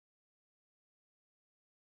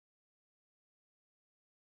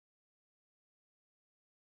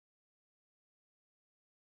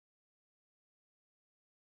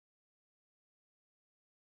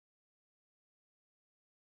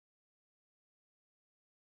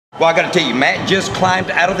Well, I got to tell you, Matt just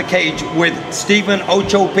climbed out of the cage with Stephen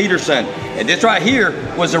Ocho Peterson. And this right here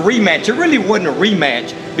was a rematch. It really wasn't a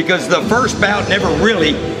rematch because the first bout never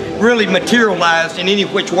really materialized in any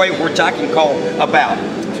which way which I can call a bout.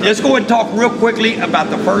 Let's go ahead and talk real quickly about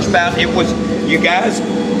the first bout. It was, you guys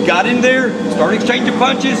got in there, started exchanging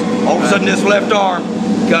punches, all of a sudden this left arm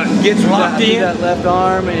gets locked in. That left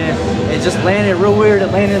arm, and it just landed real weird. It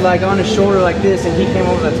landed like on his shoulder like this, and he came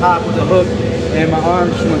over the top with a hook, and my arm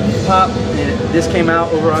just went pop, and this came out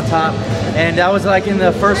over on top. And that was like in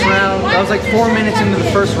the first round. That was like 4 minutes into the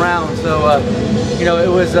first round. So, you know, it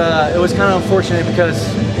was kind of unfortunate because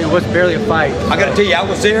it was barely a fight. I got to tell you, I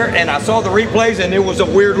was there and I saw the replays, and it was a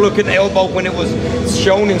weird looking elbow when it was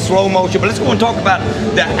shown in slow motion. But let's go and talk about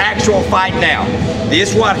the actual fight now.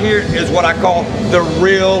 This right here is what I call the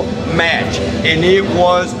real match, and it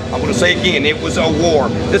was, I'm going to say again, it was a war.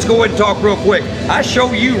 Let's go ahead and talk real quick. I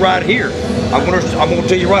show you right here. I'm going to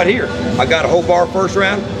tell you right here. I got a HOBAR first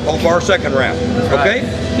round, HOBAR second round. Okay.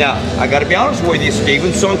 Now I got to be honest with you.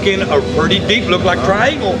 Steven sunk in a pretty deep, looked like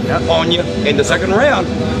triangle on you in the second round.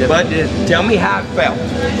 But tell me how it felt.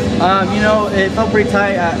 You know, it felt pretty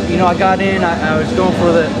tight. You know, I got in. I was going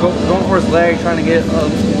for his leg, trying to get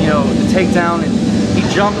you know, the takedown, and he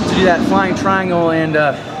jumped to do that flying triangle. And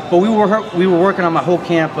but we were working on my whole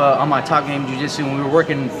camp on my top game jiu-jitsu, and we were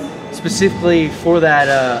working specifically for that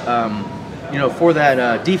you know, for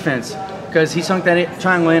that defense, because he sunk that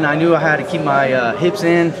triangle in. I knew I had to keep my hips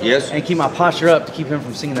in, and keep my posture up to keep him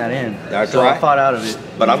from sinking that in. That's so right. I fought out of it.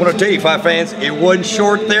 But I'm going to tell you, fight fans, it wasn't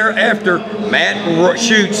short thereafter. Matt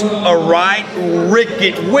shoots a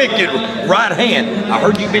wicked right hand. I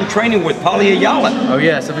heard you've been training with Paulie Ayala. Oh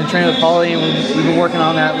yes, I've been training with Paulie, and we've been working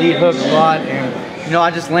on that lead hook a lot. And you know,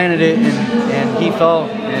 I just landed it, and he fell,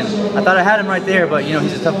 and I thought I had him right there, but you know,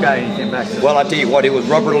 he's a tough guy, and he came back. Well, I tell you what, it was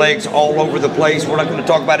rubber legs all over the place. We're not going to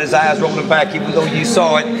talk about his eyes rolling back, even though you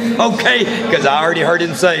saw it, okay? Because I already heard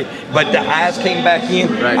him say, but the eyes came back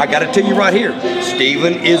in. Right. I got to tell you right here,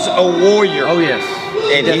 Steven is a warrior. Oh yes.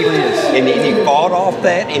 And he fought off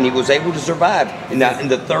that, and he was able to survive. And now in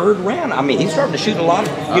the third round, I mean, he's starting to shoot a lot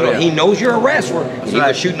of, you know, he knows you're a wrestler. He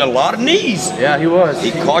was shooting a lot of knees. Yeah, he was.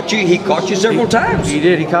 He caught you several times. He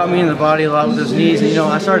did. He caught me in the body a lot with his knees. And, you know,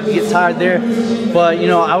 I started to get tired there. But, you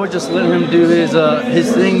know, I would just let him do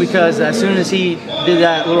his thing, because as soon as he did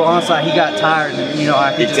that little onside, he got tired. And, you know,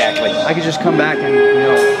 I could just come back and, you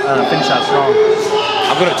know, finish out strong.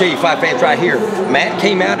 I'm going to tell you, fight fans, right here. Matt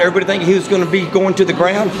came out, everybody thinking he was going to be going to the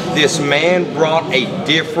ground. This man brought a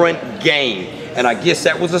different game, and I guess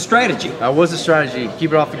that was a strategy. That was a strategy.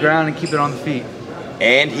 Keep it off the ground and keep it on the feet.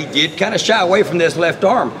 And he did kind of shy away from this left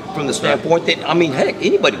arm from the standpoint that, I mean, heck,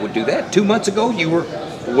 anybody would do that. 2 months ago, you were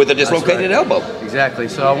with a dislocated elbow. Exactly.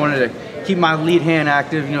 So I wanted to keep my lead hand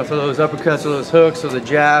active, you know, throw those uppercuts, throw those hooks, throw the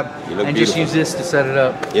jab, and just use this to set it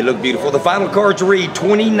up. It looked beautiful. The final cards read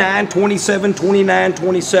 29-27,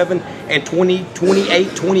 29-27, and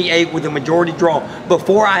 28-28 with a majority draw.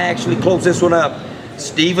 Before I actually close this one up,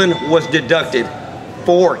 Steven was deducted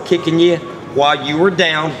for kicking you while you were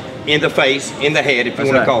down in the face, in the head, if you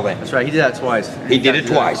want to call that. That's right. He did that twice. He did it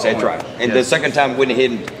twice. That's right. And the second time went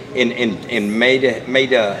ahead and made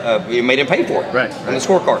him pay for it. Right. On the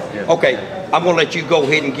scorecard. Yeah. Okay. I'm going to let you go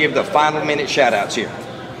ahead and give the final minute shout outs here.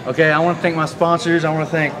 Okay. I want to thank my sponsors. I want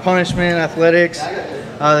to thank Punishment Athletics.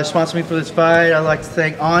 They sponsored me for this fight. I'd like to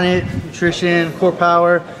thank On It Nutrition, Core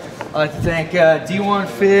Power. I'd like to thank D1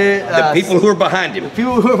 Fit. The people who are behind him. The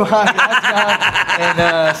people who are behind him. And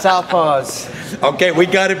Southpaws. Okay, we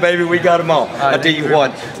got it, baby. We got them all. I tell you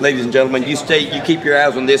what, ladies and gentlemen, you keep your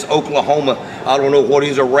eyes on this Oklahoma. I don't know what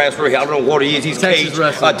he's a wrestler. I don't know what he is. He's caged.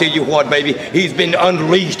 I tell you what, baby, he's been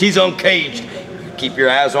unleashed. He's uncaged. Keep your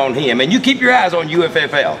eyes on him, and you keep your eyes on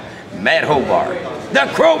UFFL. Matt HOBAR, the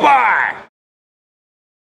Crowbar.